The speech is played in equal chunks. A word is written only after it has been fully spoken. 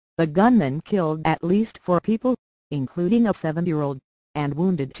The gunman killed at least 4 people, including a 7-year-old, and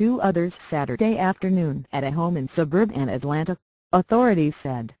wounded 2 others Saturday afternoon at a home in suburban Atlanta, authorities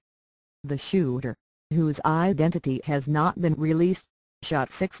said. The shooter, whose identity has not been released,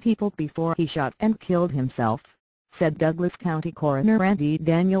 shot 6 people before he shot and killed himself, said Douglas County Coroner Randy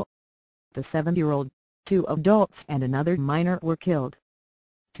Daniel. The 7-year-old, 2 adults and another minor were killed.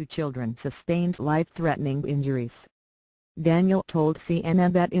 2 children sustained life-threatening injuries. Daniel told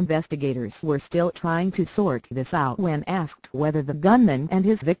CNN that investigators were still trying to sort this out when asked whether the gunman and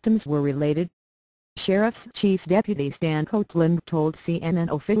his victims were related. Sheriff's Chief Deputy Stan Copeland told CNN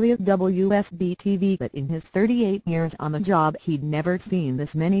affiliate WSB-TV that in his 38 years on the job he'd never seen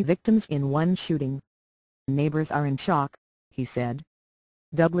this many victims in one shooting. "Neighbors are in shock," he said.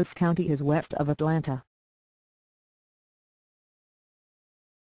 Douglas County is west of Atlanta,